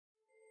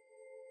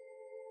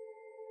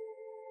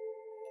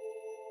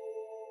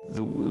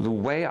The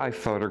way I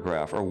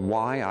photograph, or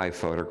why I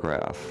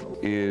photograph,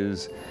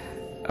 is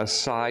a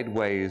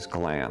sideways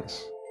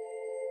glance.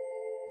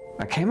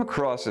 I came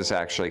across this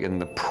actually in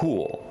the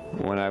pool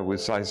when I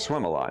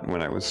swim a lot.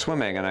 When I was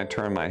swimming and I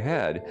turned my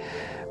head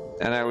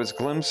and I was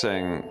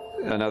glimpsing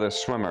another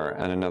swimmer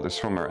and another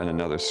swimmer and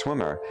another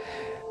swimmer.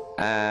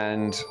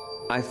 And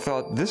I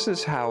thought, this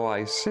is how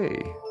I see.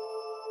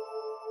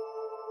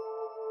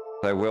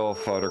 I will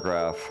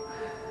photograph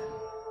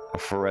a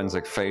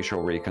forensic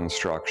facial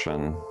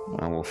reconstruction.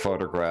 I will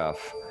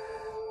photograph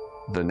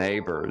the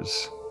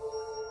neighbors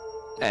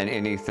and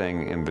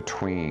anything in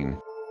between.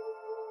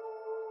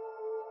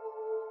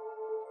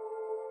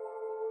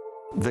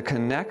 The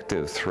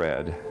connective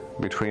thread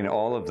between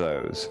all of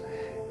those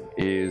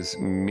is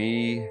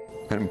me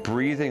kind of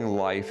breathing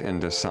life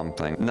into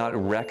something not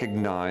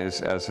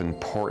recognized as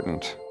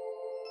important.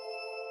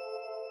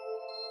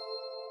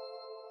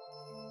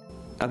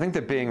 I think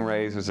that being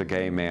raised as a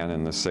gay man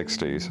in the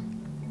 60s,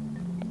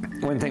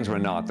 when things were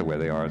not the way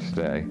they are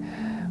today,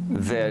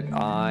 that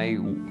I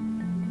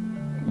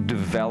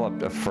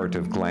developed a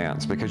furtive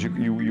glance, because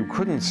you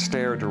couldn't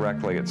stare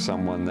directly at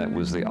someone that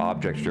was the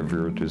object of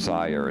your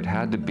desire. It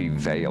had to be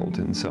veiled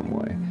in some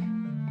way.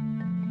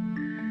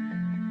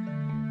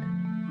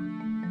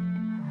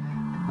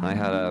 I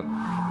had a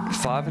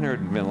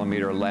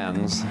 500mm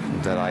lens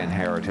that I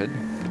inherited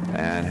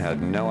and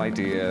had no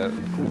idea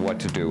what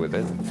to do with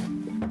it.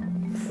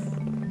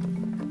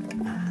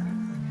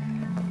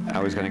 I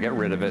was going to get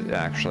rid of it,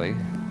 actually,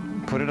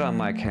 put it on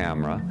my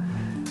camera,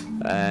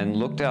 and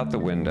looked out the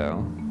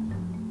window,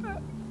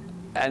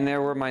 and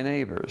there were my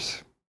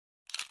neighbors.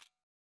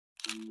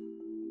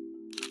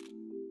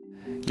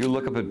 You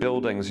look up at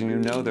buildings and you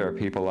know there are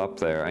people up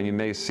there, and you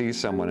may see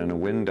someone in a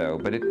window,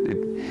 but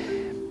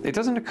it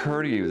doesn't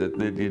occur to you that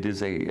it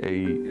is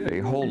a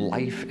whole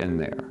life in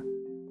there.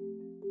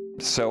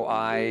 So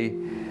I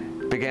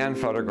began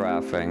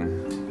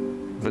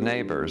photographing the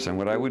neighbors, and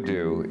what I would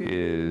do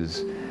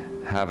is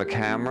have a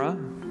camera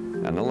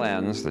and the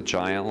lens, the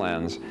giant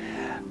lens,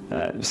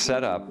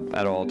 set up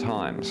at all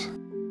times.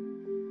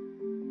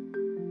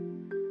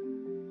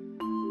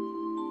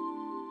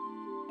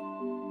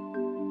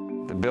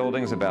 The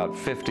building's about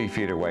 50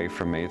 feet away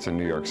from me. It's in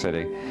New York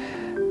City,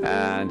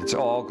 and it's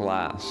all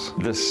glass.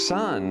 The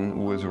sun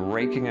was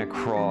raking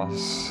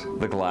across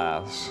the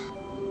glass,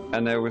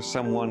 and there was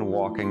someone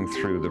walking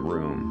through the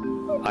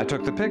room. I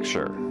took the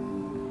picture,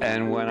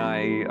 and when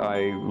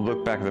I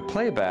looked back at the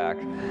playback,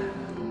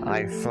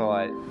 I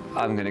thought,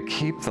 I'm going to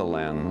keep the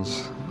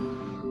lens,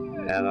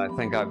 and I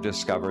think I've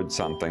discovered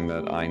something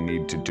that I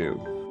need to do.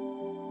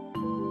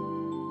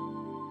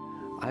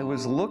 I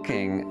was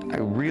looking, I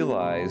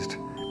realized,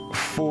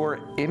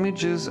 for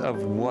images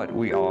of what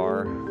we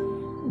are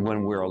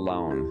when we're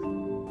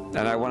alone.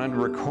 And I wanted to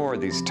record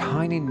these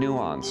tiny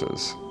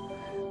nuances,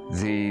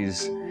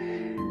 these,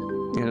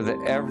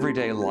 the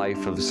everyday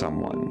life of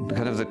someone,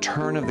 kind of the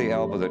turn of the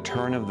elbow, the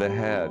turn of the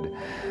head,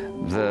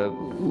 the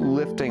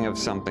lifting of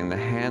something, the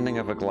handing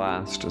of a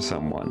glass to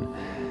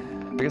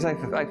someone. Because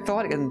I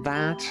thought in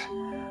that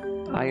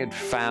I had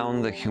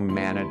found the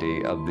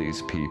humanity of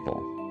these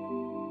people.